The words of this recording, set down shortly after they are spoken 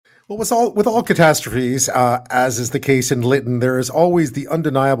Well, with all catastrophes, as is the case in Lytton, there is always the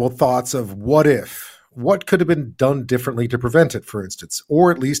undeniable thoughts of what if? What could have been done differently to prevent it, for instance,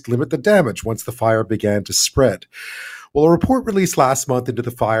 or at least limit the damage once the fire began to spread? Well, a report released last month into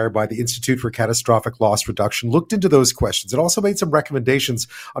the fire by the Institute for Catastrophic Loss Reduction looked into those questions. It also made some recommendations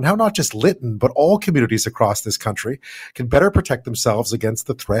on how not just Lytton, but all communities across this country can better protect themselves against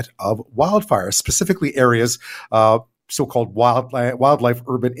the threat of wildfires, specifically areas so-called wildlife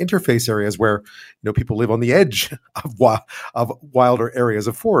urban interface areas where people live on the edge of wilder areas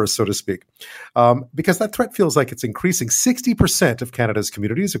of forest, so to speak. Because that threat feels like it's increasing. 60% of Canada's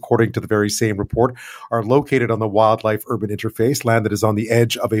communities, according to the very same report, are located on the wildlife urban interface, land that is on the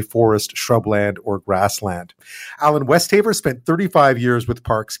edge of a forest, shrubland, or grassland. Alan Westhaver spent 35 years with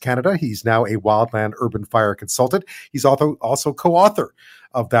Parks Canada. He's now a wildland urban fire consultant. He's also co-author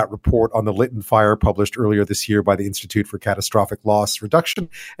of that report on the Lytton fire published earlier this year by the Institute for Catastrophic Loss Reduction.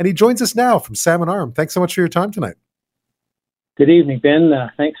 And he joins us now from Salmon Arm. Thanks so much for your time tonight. Good evening, Ben.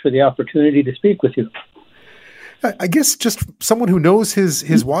 Thanks for the opportunity to speak with you. I guess just someone who knows his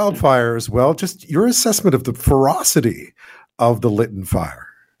wildfires well, just your assessment of the ferocity of the Lytton fire.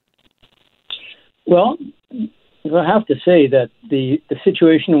 Well, I have to say that the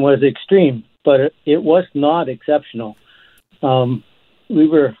situation was extreme, but it was not exceptional. We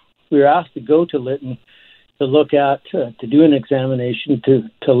were asked to go to Lytton to look at to do an examination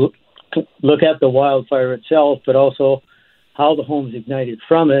to look at the wildfire itself, but also how the homes ignited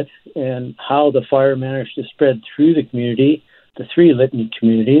from it and how the fire managed to spread through the community, the three Lytton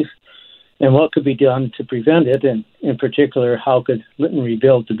communities, and what could be done to prevent it, and in particular, how could Lytton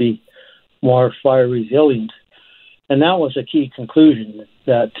rebuild to be more fire resilient. And that was a key conclusion,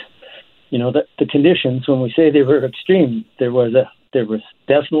 that that the conditions, when we say they were extreme, there was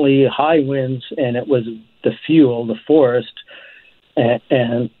definitely high winds, and it was the fuel, the forest,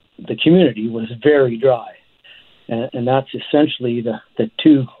 and the community was very dry. And that's essentially the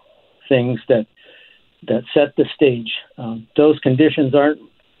two things that set the stage. Those conditions aren't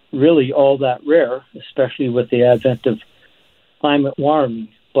really all that rare, especially with the advent of climate warming.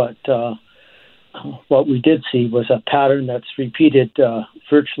 But what we did see was a pattern that's repeated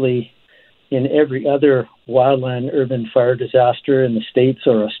virtually in every other wildland urban fire disaster in the States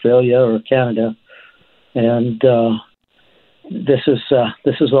or Australia or Canada. And this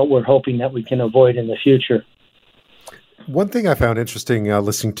is what we're hoping that we can avoid in the future. One thing I found interesting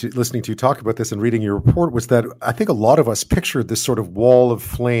listening to you talk about this and reading your report was that I think a lot of us pictured this sort of wall of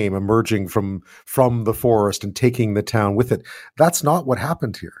flame emerging from the forest and taking the town with it. That's not what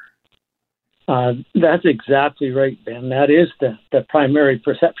happened here. That's exactly right, Ben. That is the primary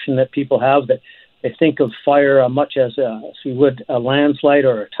perception that people have, that they think of fire much as we would a landslide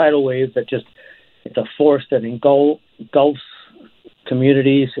or a tidal wave, that it's a force that engulfs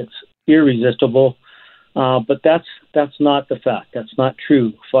communities. It's irresistible. But that's not the fact. That's not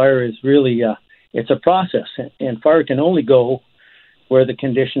true. Fire is really it's a process, and fire can only go where the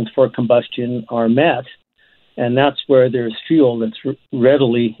conditions for combustion are met, and that's where there's fuel that's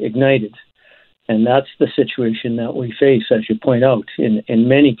readily ignited. And that's the situation that we face, as you point out, in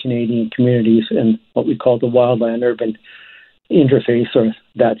many Canadian communities in what we call the wildland urban interface, or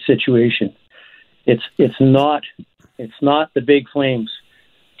that situation. It's not the big flames.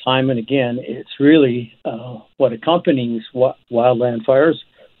 Time and again, it's really what accompanies wildland fires,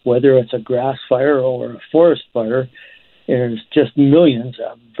 whether it's a grass fire or a forest fire. There's just millions,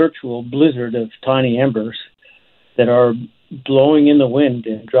 a virtual blizzard of tiny embers that are blowing in the wind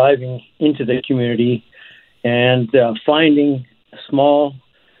and driving into the community, and finding small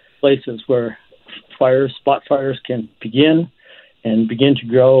places where spot fires can begin to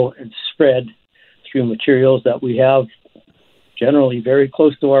grow and spread through materials that we have generally very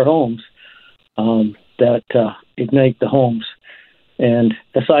close to our homes that ignite the homes. And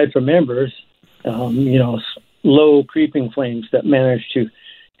aside from embers, low creeping flames that manage to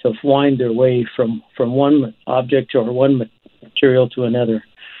wind their way from one object or one material to another.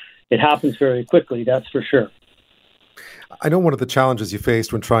 It happens very quickly, that's for sure. I know one of the challenges you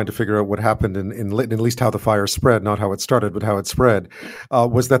faced when trying to figure out what happened in Lytton, at least how the fire spread, not how it started, but how it spread,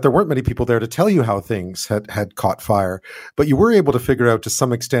 was that there weren't many people there to tell you how things had caught fire. But you were able to figure out to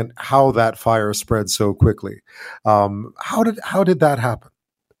some extent how that fire spread so quickly. How did that happen?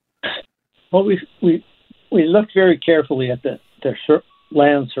 Well, we looked very carefully at the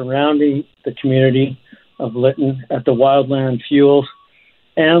land surrounding the community of Lytton, at the wildland fuels,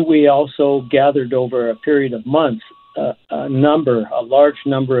 and we also gathered over a period of months a large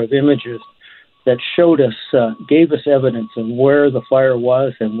number of images that showed us, gave us evidence of where the fire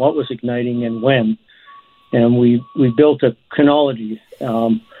was and what was igniting and when. And we built a chronology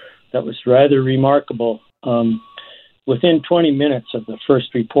that was rather remarkable. Within 20 minutes of the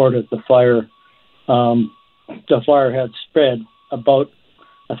first report of the fire had spread about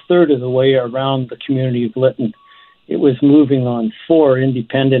a third of the way around the community of Lytton. It was moving on 4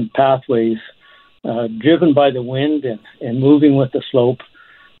 independent pathways, driven by the wind and moving with the slope.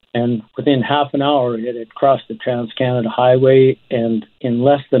 And within half an hour, it had crossed the Trans-Canada Highway, and in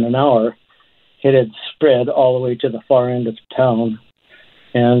less than an hour, it had spread all the way to the far end of town.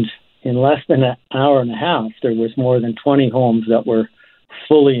 And in less than an hour and a half, there was more than 20 homes that were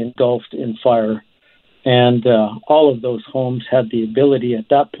fully engulfed in fire. And all of those homes had the ability at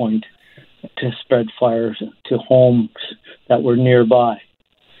that point to spread fires to homes that were nearby.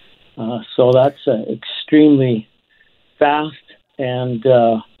 So that's extremely fast. And,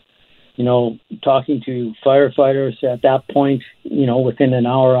 talking to firefighters at that point, within an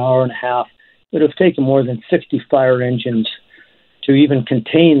hour, hour and a half, it would have taken more than 60 fire engines to even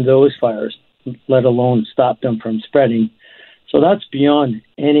contain those fires, let alone stop them from spreading. So that's beyond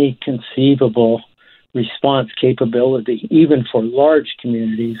any conceivable response capability, even for large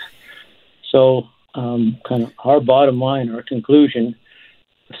communities. So kind of our bottom line, our conclusion,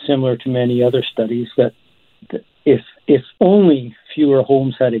 similar to many other studies, that if only fewer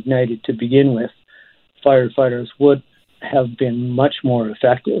homes had ignited to begin with, firefighters would have been much more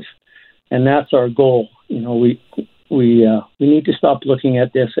effective. And that's our goal. We need to stop looking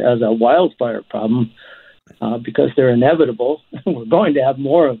at this as a wildfire problem because they're inevitable. We're going to have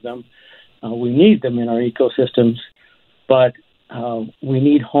more of them. We need them in our ecosystems, but we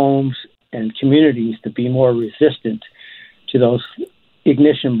need homes and communities to be more resistant to those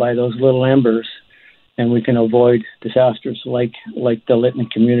ignition by those little embers, and we can avoid disasters like the Lytton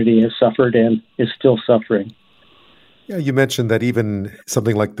community has suffered and is still suffering. Yeah, you mentioned that even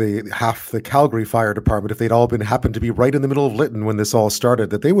something like half the Calgary Fire Department, if they'd all happened to be right in the middle of Lytton when this all started,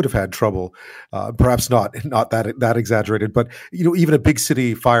 that they would have had trouble. Perhaps not that exaggerated, but even a big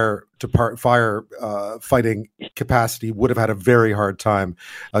city fire fighting capacity would have had a very hard time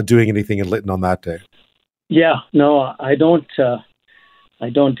doing anything in Lytton on that day. Yeah, no, I don't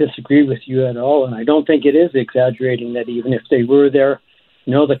disagree with you at all, and I don't think it is exaggerating that even if they were there,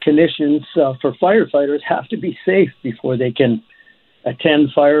 the conditions for firefighters have to be safe before they can attend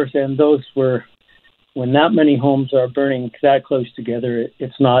fires, and when that many homes are burning that close together,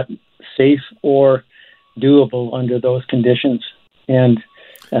 it's not safe or doable under those conditions. And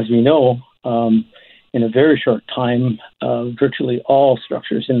as we know, in a very short time, virtually all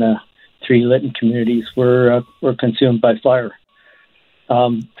structures in the 3 Lytton communities were consumed by fire.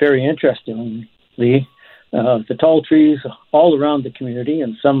 Very interestingly, the tall trees all around the community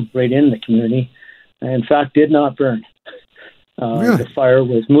and some right in the community, in fact, did not burn. Really? The fire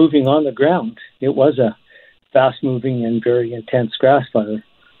was moving on the ground. It was a fast-moving and very intense grass fire,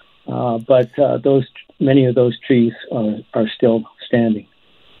 but many of those trees are still standing.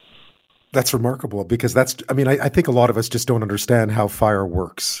 That's remarkable because I think a lot of us just don't understand how fire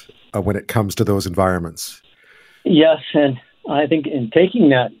works when it comes to those environments. Yes, and I think in taking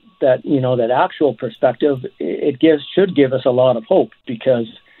that actual perspective, should give us a lot of hope because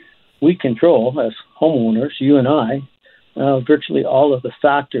we control, as homeowners, you and I, virtually all of the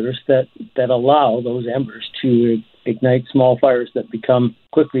factors that allow those embers to ignite small fires that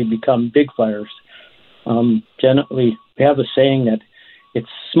quickly become big fires. Generally, we have a saying that it's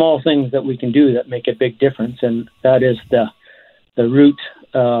small things that we can do that make a big difference, and that is the root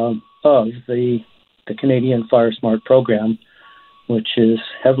of the Canadian FireSmart program, which is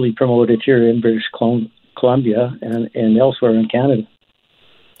heavily promoted here in British Columbia and elsewhere in Canada.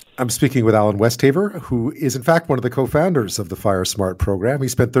 I'm speaking with Alan Westhaver, who is in fact one of the co-founders of the FireSmart program. He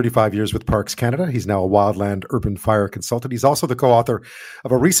spent 35 years with Parks Canada. He's now a wildland urban fire consultant. He's also the co-author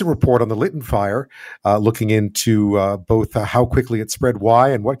of a recent report on the Lytton fire, looking into both how quickly it spread, why,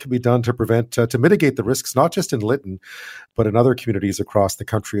 and what can be done to mitigate the risks, not just in Lytton, but in other communities across the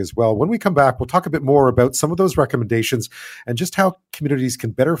country as well. When we come back, we'll talk a bit more about some of those recommendations and just how communities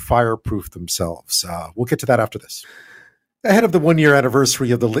can better fireproof themselves. We'll get to that after this. Ahead of the 1-year anniversary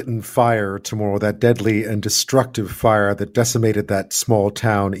of the Lytton fire tomorrow, that deadly and destructive fire that decimated that small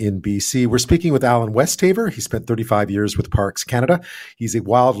town in BC, we're speaking with Alan Westhaver. He spent 35 years with Parks Canada. He's a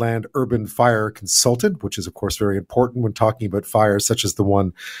wildland urban fire consultant, which is, of course, very important when talking about fires such as the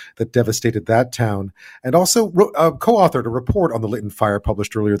one that devastated that town, and also co-authored a report on the Lytton fire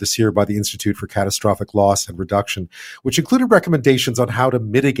published earlier this year by the Institute for Catastrophic Loss Reduction, which included recommendations on how to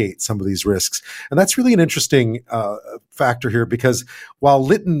mitigate some of these risks. And that's really an interesting fact factor here, because while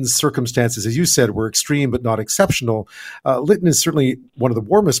Lytton's circumstances, as you said, were extreme but not exceptional, Lytton is certainly one of the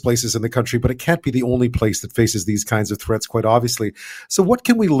warmest places in the country, but it can't be the only place that faces these kinds of threats, quite obviously. So what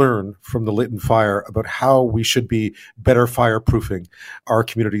can we learn from the Lytton fire about how we should be better fireproofing our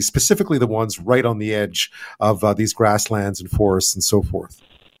communities, specifically the ones right on the edge of these grasslands and forests and so forth?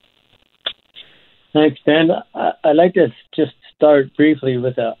 Thanks, Ben. I'd like to just start briefly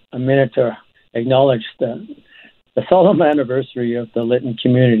with a minute to acknowledge the solemn anniversary of the Lytton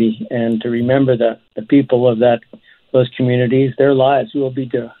community, and to remember that the people of those communities, their lives will be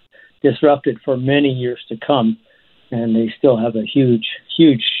disrupted for many years to come, and they still have a huge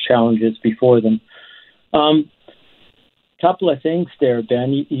challenges before them. Couple of things there,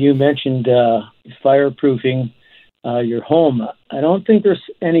 Ben. You mentioned fireproofing your home. I don't think there's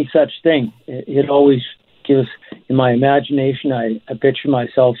any such thing. It always gives, in my imagination, I picture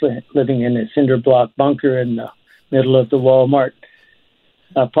myself living in a cinder block bunker in the middle of the Walmart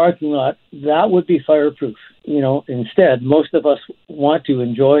parking lot. That would be fireproof. Instead, most of us want to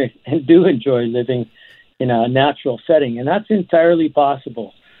enjoy and do enjoy living in a natural setting, and that's entirely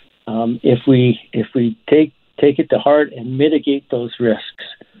possible if we take it to heart and mitigate those risks,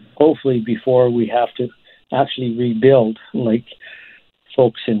 hopefully before we have to actually rebuild, like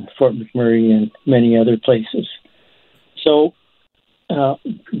folks in Fort McMurray and many other places. So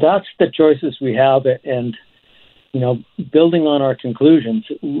that's the choices we have. And, building on our conclusions,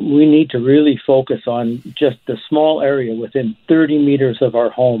 we need to really focus on just the small area within 30 meters of our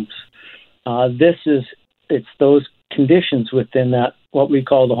homes. It's those conditions within that, what we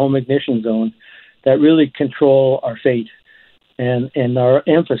call the home ignition zone, that really control our fate. And our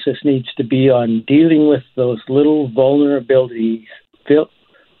emphasis needs to be on dealing with those little vulnerabilities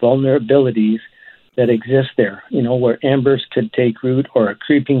that exist there, where embers could take root or a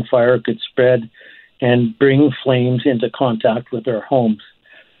creeping fire could spread and bring flames into contact with our homes.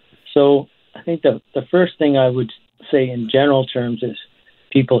 So I think the first thing I would say in general terms is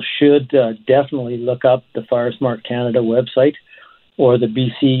people should definitely look up the FireSmart Canada website or the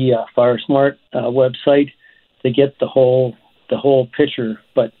BC FireSmart website to get the whole picture.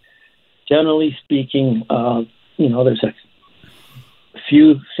 But generally speaking, there's a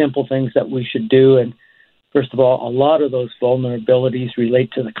few simple things that we should do. And first of all, a lot of those vulnerabilities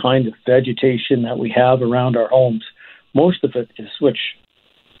relate to the kind of vegetation that we have around our homes. Most of it is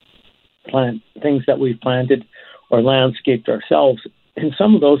things that we've planted or landscaped ourselves. And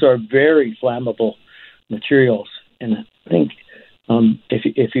some of those are very flammable materials. And I think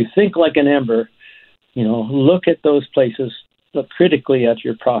if you think like an ember, look at those places, look critically at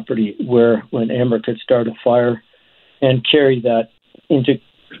your property where an ember could start a fire and carry that into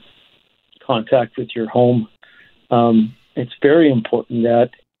contact with your home. It's very important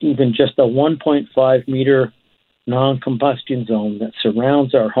that even just a 1.5 meter non-combustion zone that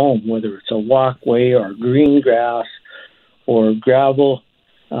surrounds our home, whether it's a walkway or green grass or gravel,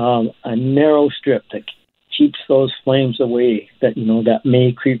 a narrow strip that keeps those flames away that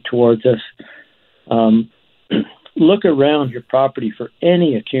may creep towards us. Look around your property for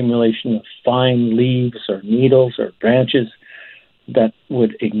any accumulation of fine leaves or needles or branches that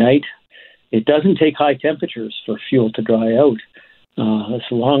would ignite. It doesn't take high temperatures for fuel to dry out. As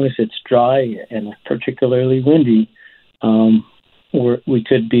long as it's dry and particularly windy, we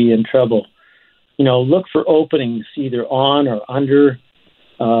could be in trouble. Look for openings either on or under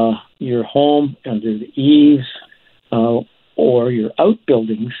your home, under the eaves, or your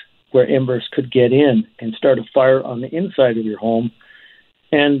outbuildings where embers could get in and start a fire on the inside of your home.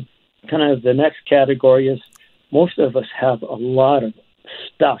 And kind of the next category is most of us have a lot of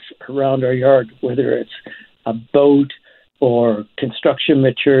stuff around our yard, whether it's a boat or construction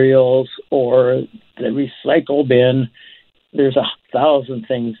materials or the recycle bin. There's 1,000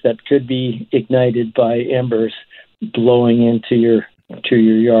 things that could be ignited by embers blowing into your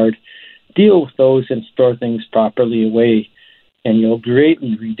yard. Deal with those and store things properly away, and you'll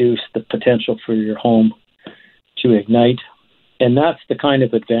greatly reduce the potential for your home to ignite. And that's the kind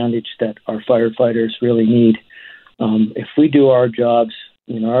of advantage that our firefighters really need. If we do our jobs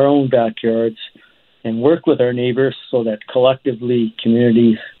in our own backyards and work with our neighbors so that collectively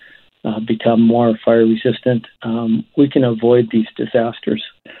communities become more fire resistant, we can avoid these disasters.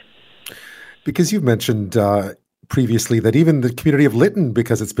 Because you've mentioned previously that even the community of Lytton,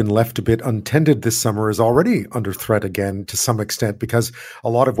 because it's been left a bit untended this summer, is already under threat again to some extent, because a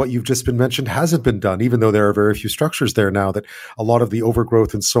lot of what you've just been mentioned hasn't been done, even though there are very few structures there now, that a lot of the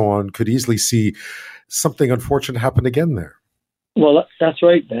overgrowth and so on could easily see something unfortunate happen again there. Well, that's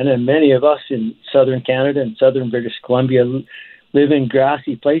right, Ben. And many of us in southern Canada and southern British Columbia, live in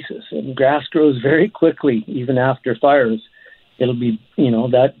grassy places, and grass grows very quickly even after fires. It'll be,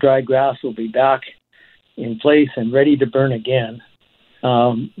 that dry grass will be back in place and ready to burn again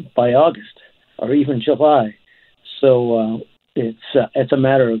by August or even July. So it's a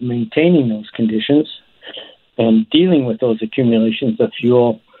matter of maintaining those conditions and dealing with those accumulations of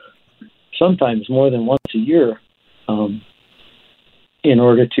fuel, sometimes more than once a year, in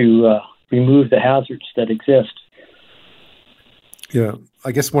order to remove the hazards that exist. Yeah,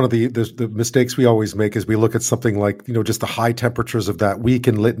 I guess one of the mistakes we always make is we look at something like, just the high temperatures of that week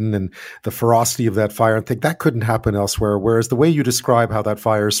in Lytton and the ferocity of that fire and think that couldn't happen elsewhere. Whereas the way you describe how that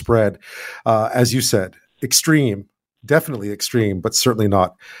fire spread, as you said, extreme, definitely extreme, but certainly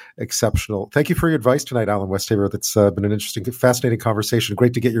not exceptional. Thank you for your advice tonight, Alan Westhaver. That's been an interesting, fascinating conversation.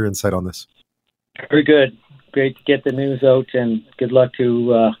 Great to get your insight on this. Very good. Great to get the news out, and good luck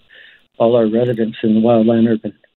to all our residents in the wildland urban.